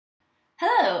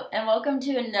Hello, and welcome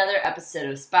to another episode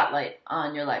of Spotlight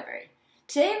on Your Library.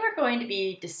 Today we're going to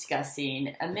be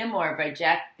discussing a memoir by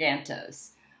Jack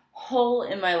Gantos, Hole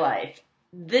in My Life.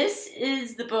 This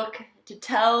is the book to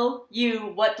tell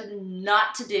you what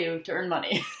not to do to earn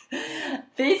money.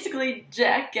 Basically,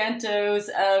 Jack Gantos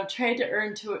tried to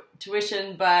earn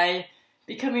tuition by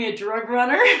becoming a drug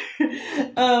runner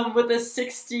with a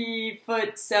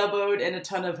 60-foot sailboat and a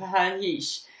ton of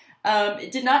hashish.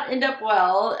 It did not end up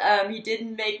well. He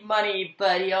didn't make money,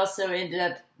 but he also ended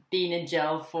up being in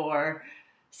jail for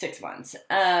 6 months.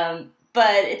 But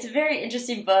it's a very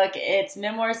interesting book. It's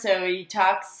memoir, so he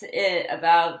talks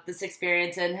about this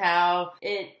experience and how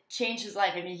it changed his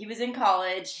life. I mean, he was in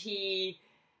college. He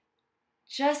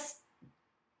just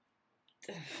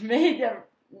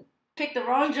picked the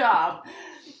wrong job.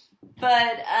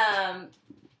 But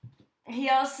he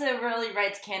also really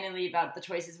writes candidly about the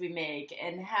choices we make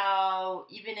and how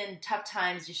even in tough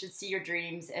times you should see your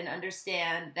dreams and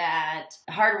understand that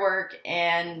hard work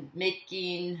and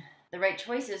making the right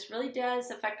choices really does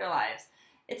affect our lives.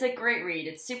 It's a great read.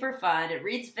 It's super fun. It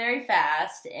reads very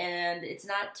fast and it's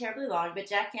not terribly long, but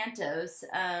Jack Gantos,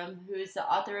 who is the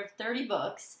author of 30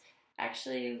 books,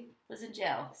 actually was in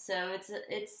jail. So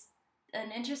it's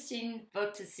an interesting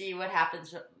book to see what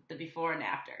happens the before and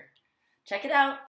after. Check it out.